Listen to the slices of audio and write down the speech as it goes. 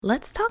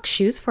Let's talk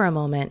shoes for a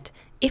moment.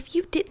 If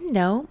you didn't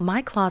know,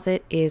 my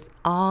closet is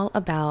all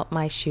about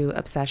my shoe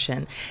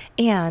obsession.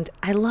 And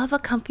I love a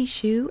comfy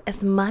shoe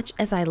as much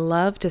as I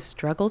love to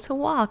struggle to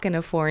walk in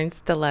a foreign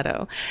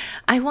stiletto.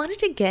 I wanted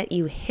to get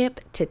you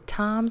hip to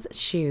Tom's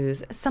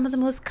shoes, some of the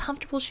most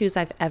comfortable shoes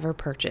I've ever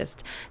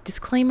purchased.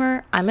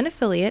 Disclaimer, I'm an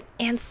affiliate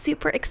and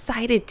super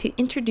excited to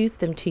introduce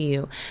them to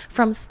you.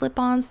 From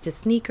slip-ons to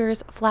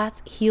sneakers,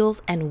 flats,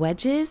 heels, and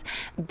wedges,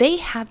 they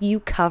have you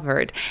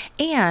covered.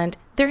 And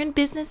they're in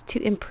business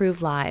to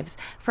improve lives.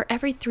 For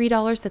every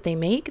 $3 that they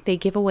make, they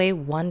give away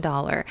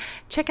 $1.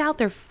 Check out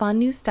their fun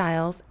new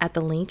styles at the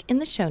link in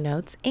the show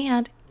notes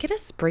and get a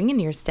spring in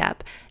your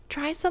step.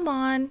 Try some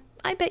on.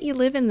 I bet you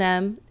live in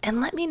them. And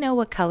let me know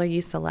what color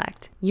you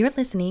select. You're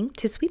listening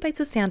to Sweet Bites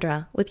with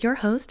Sandra with your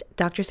host,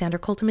 Dr. Sandra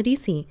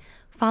Colton-Medici.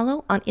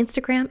 Follow on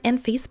Instagram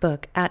and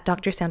Facebook at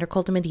Dr. Sandra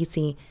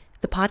Colton-Medici.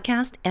 The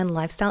podcast and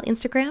lifestyle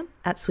Instagram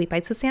at Sweet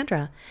Bites with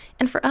Sandra.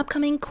 And for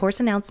upcoming course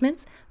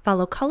announcements,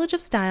 follow College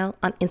of Style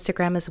on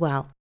Instagram as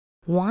well.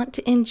 Want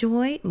to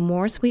enjoy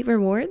more sweet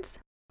rewards?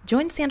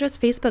 Join Sandra's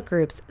Facebook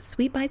groups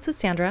Sweet Bites with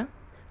Sandra,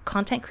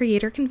 Content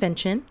Creator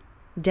Convention,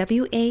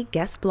 WA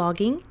Guest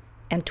Blogging,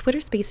 and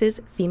Twitter Spaces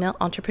Female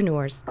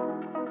Entrepreneurs.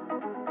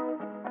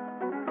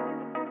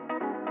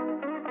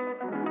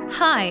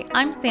 Hi,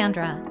 I'm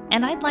Sandra,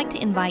 and I'd like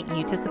to invite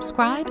you to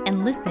subscribe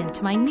and listen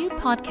to my new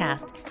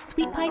podcast,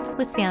 Sweet Bites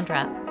with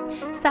Sandra.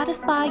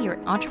 Satisfy your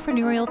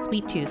entrepreneurial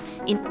sweet tooth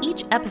in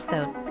each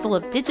episode, full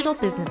of digital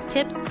business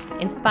tips,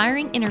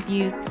 inspiring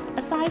interviews,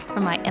 asides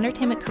from my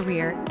entertainment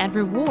career, and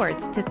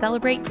rewards to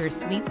celebrate your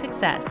sweet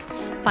success.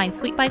 Find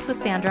Sweet Bites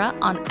with Sandra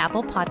on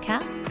Apple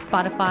Podcasts,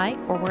 Spotify,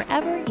 or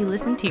wherever you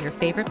listen to your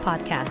favorite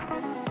podcasts.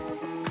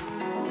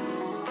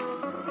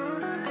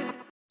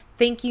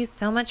 Thank you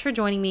so much for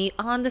joining me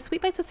on the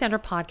Sweet Bites with Sandra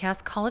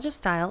podcast, College of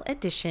Style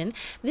edition.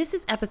 This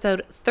is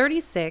episode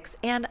 36,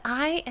 and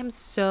I am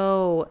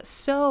so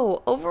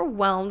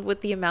overwhelmed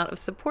with the amount of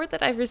support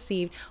that I've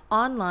received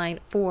online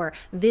for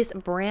this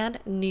brand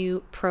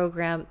new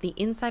program, the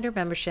Insider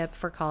Membership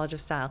for College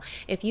of Style.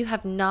 If you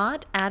have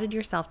not added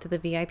yourself to the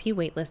VIP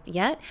waitlist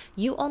yet,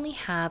 you only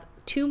have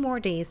 2 more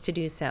days to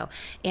do so.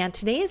 And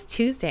today is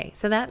Tuesday,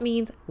 so that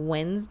means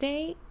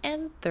Wednesday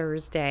and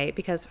Thursday,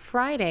 because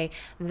Friday,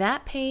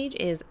 that page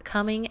is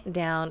coming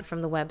down from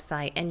the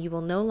website and you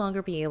will no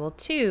longer be able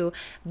to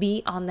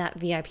be on that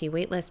VIP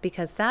waitlist,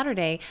 because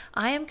Saturday,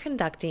 I am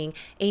conducting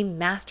a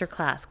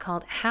masterclass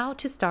called How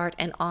to Start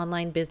an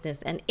Online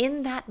Business. And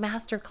in that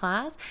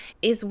masterclass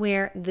is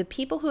where the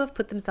people who have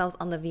put themselves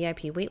on the VIP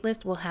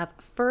waitlist will have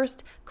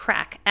first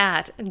crack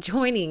at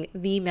joining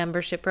the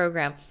membership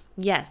program.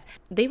 Yes,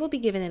 they will be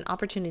given an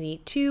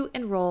opportunity to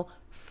enroll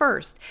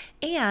first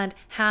and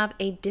have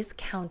a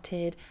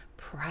discounted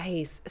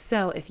price.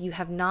 So if you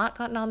have not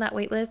gotten on that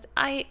wait list,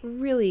 I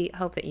really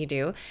hope that you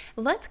do.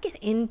 Let's get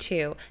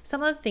into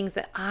some of the things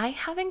that I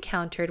have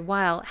encountered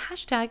while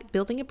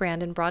 #building a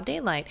brand in broad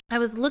daylight. I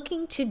was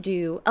looking to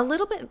do a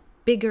little bit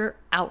bigger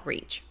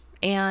outreach.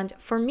 And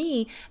for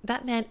me,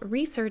 that meant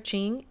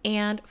researching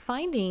and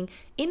finding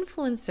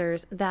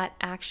influencers that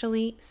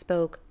actually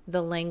spoke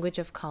the language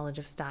of College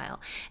of Style.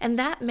 And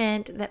that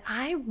meant that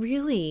I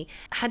really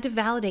had to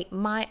validate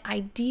my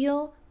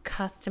ideal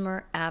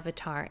customer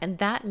avatar. And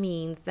that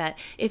means that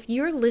if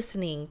you're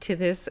listening to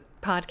this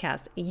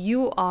podcast,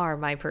 you are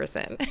my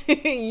person.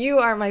 You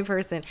are my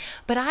person.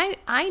 But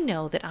I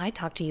know that I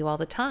talk to you all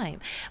the time,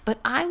 but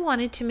I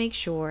wanted to make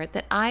sure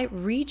that I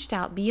reached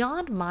out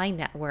beyond my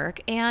network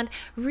and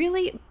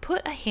really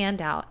put a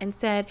hand out and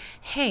said,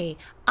 hey,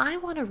 I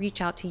want to reach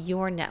out to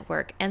your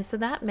network. And so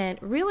that meant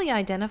really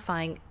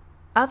identifying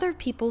other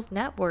people's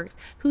networks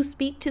who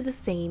speak to the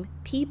same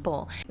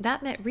people.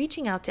 That meant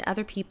reaching out to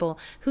other people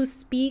who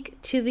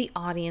speak to the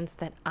audience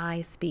that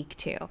I speak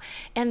to.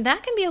 And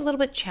that can be a little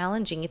bit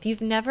challenging if you've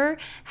never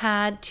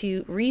had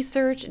to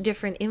research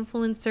different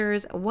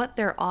influencers, what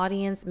their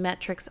audience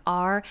metrics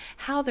are,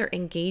 how their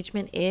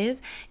engagement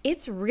is.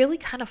 It's really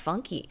kind of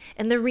funky.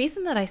 And the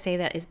reason that I say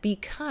that is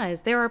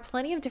because there are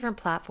plenty of different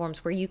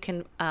platforms where you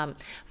can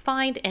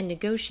find and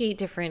negotiate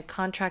different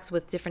contracts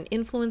with different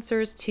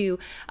influencers to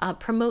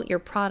promote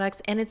your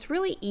products, and it's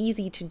really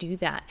easy to do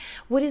that.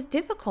 What is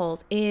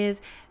difficult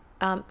is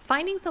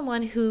finding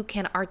someone who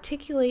can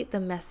articulate the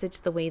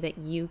message the way that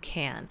you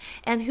can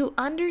and who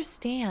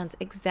understands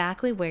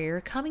exactly where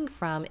you're coming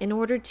from in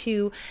order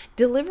to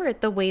deliver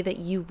it the way that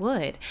you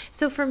would.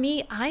 So for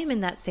me, I'm in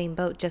that same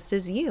boat just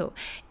as you.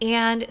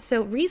 And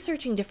so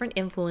researching different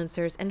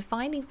influencers and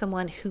finding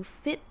someone who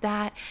fit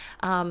that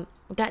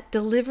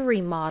delivery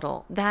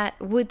model that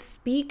would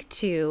speak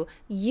to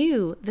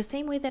you the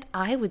same way that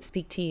I would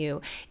speak to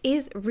you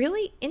is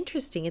really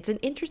interesting. It's an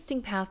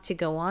interesting path to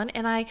go on.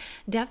 And I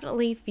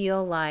definitely feel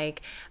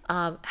like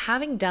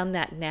having done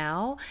that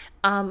now,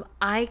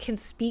 I can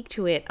speak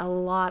to it a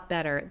lot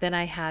better than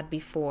I had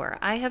before.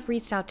 I have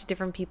reached out to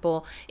different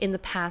people in the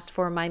past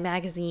for my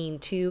magazine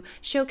to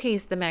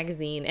showcase the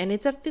magazine, and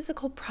it's a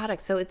physical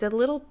product, so it's a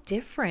little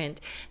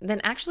different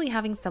than actually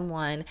having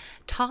someone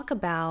talk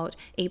about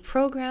a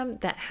program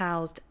that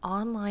housed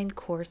online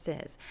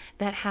courses,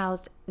 that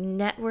housed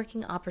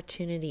networking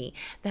opportunity,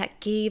 that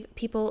gave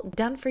people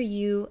done for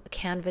you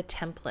Canva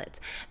templates.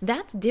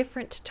 That's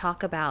different to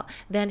talk about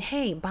than,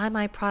 hey, buy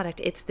my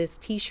product, it's this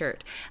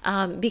t-shirt,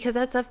 because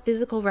that's a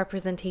physical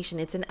representation.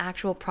 It's an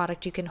actual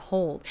product you can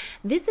hold.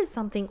 This is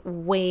something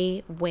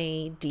way,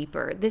 way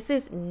deeper. This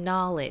is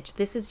knowledge.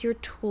 This is your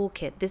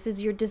toolkit. This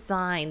is your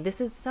design. This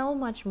is so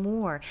much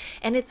more.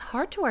 And it's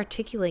hard to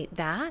articulate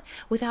that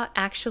without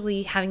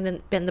actually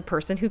having been the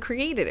person who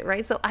created it,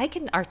 right? So I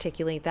can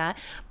articulate that,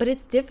 but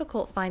it's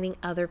difficult finding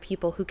other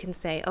people who can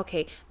say,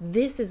 okay,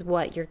 this is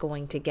what you're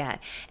going to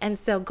get. And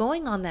so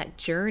going on that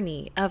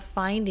journey of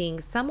finding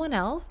someone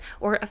else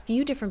or a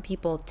few different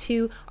people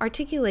to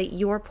articulate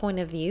your point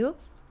of view,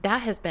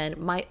 that has been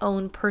my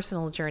own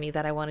personal journey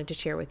that I wanted to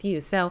share with you.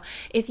 So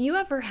if you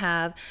ever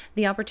have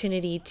the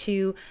opportunity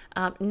to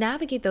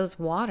navigate those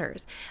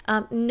waters,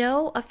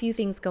 know a few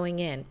things going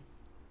in.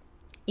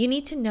 You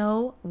need to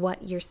know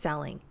what you're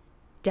selling.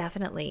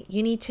 Definitely.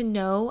 You need to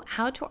know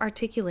how to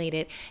articulate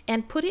it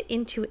and put it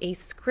into a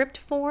script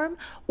form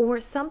or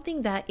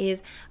something that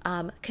is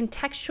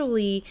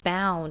contextually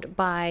bound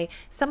by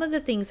some of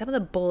the things, some of the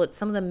bullets,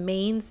 some of the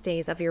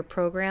mainstays of your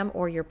program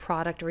or your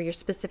product or your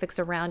specifics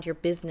around your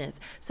business,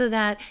 so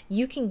that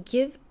you can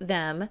give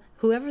them,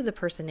 whoever the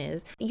person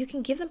is, you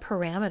can give them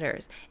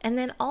parameters. And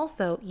then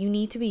also you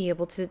need to be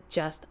able to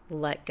just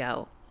let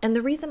go. And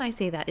the reason I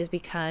say that is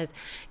because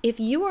if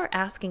you are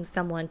asking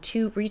someone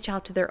to reach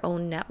out to their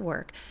own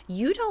network,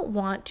 you don't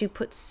want to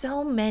put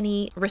so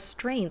many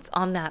restraints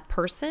on that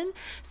person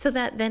so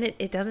that then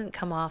it doesn't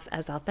come off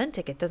as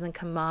authentic. It doesn't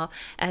come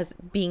off as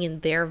being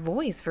in their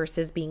voice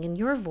versus being in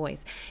your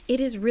voice.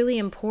 It is really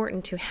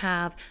important to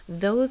have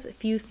those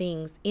few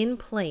things in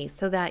place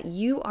so that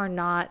you are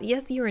not,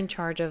 yes, you're in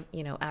charge of,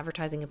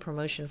 advertising and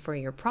promotion for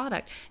your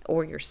product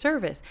or your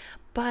service,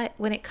 but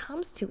when it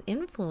comes to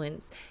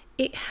influence,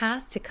 it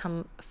has to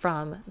come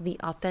from the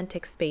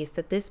authentic space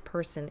that this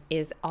person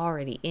is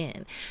already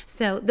in.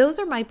 So those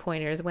are my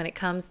pointers when it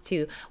comes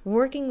to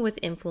working with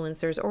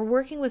influencers or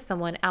working with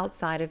someone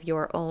outside of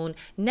your own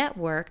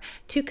network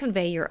to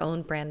convey your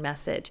own brand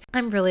message.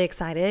 I'm really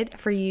excited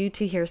for you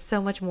to hear so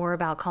much more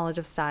about College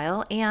of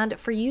Style and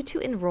for you to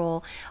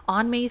enroll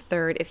on May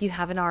 3rd if you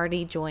haven't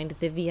already joined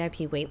the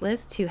VIP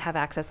waitlist to have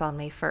access on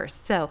May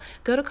 1st. So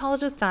go to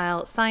College of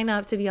Style, sign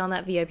up to be on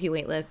that VIP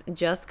waitlist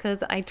just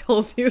because I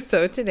told you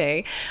so today.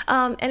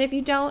 And if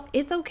you don't,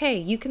 it's okay.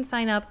 You can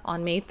sign up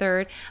on May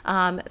 3rd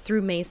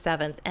through May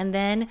 7th. And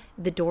then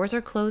the doors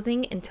are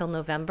closing until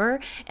November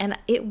and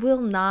it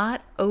will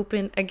not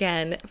open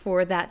again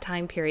for that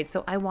time period.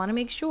 So I want to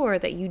make sure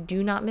that you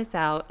do not miss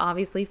out.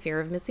 Obviously,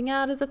 fear of missing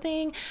out is a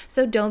thing.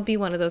 So don't be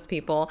one of those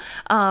people.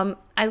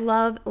 I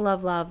love,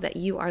 love, love that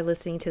you are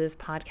listening to this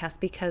podcast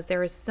because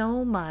there is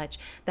so much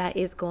that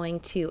is going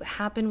to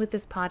happen with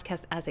this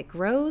podcast as it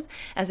grows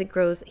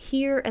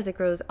here, as it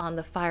grows on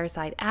the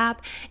Fireside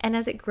app, and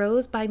as it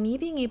grows by me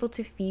being able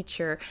to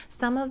feature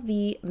some of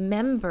the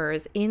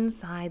members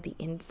inside the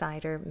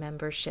Insider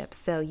membership.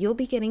 So you'll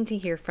be getting to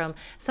hear from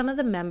some of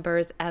the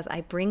members as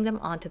I bring them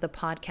onto the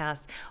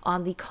podcast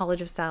on the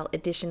College of Style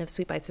edition of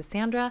Sweet Bites with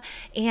Sandra,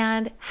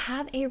 and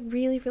have a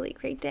really, really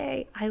great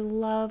day. I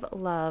love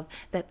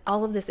that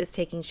all of this is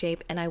taking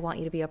shape and I want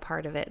you to be a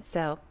part of it.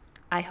 So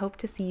I hope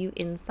to see you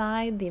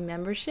inside the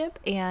membership,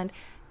 and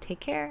take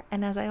care.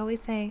 And as I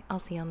always say, I'll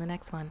see you on the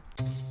next one.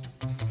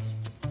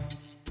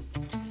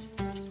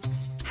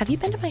 Have you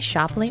been to my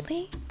shop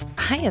lately?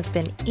 I have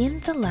been in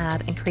the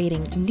lab and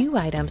creating new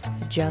items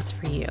just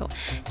for you.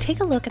 Take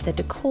a look at the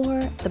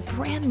decor, the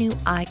brand new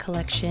eye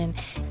collection,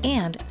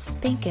 and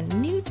spanking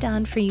new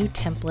done for you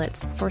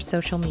templates for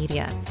social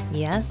media.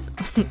 Yes,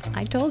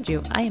 I told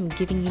you I am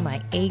giving you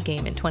my A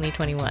game in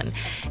 2021.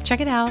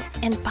 Check it out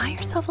and buy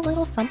yourself a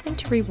little something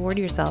to reward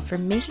yourself for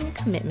making a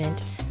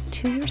commitment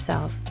to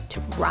yourself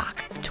to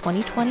rock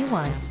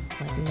 2021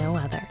 like no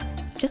other.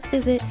 Just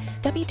visit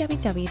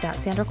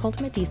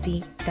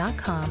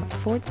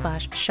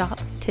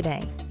www.sandracoltamedisi.com/shop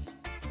today.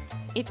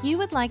 If you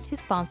would like to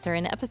sponsor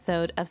an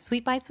episode of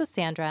Sweet Bites with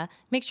Sandra,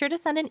 make sure to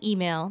send an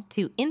email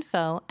to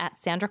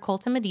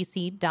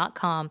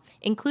info@sandracoltamedisi.com.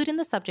 Include in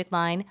the subject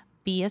line,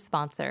 "Be a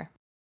sponsor."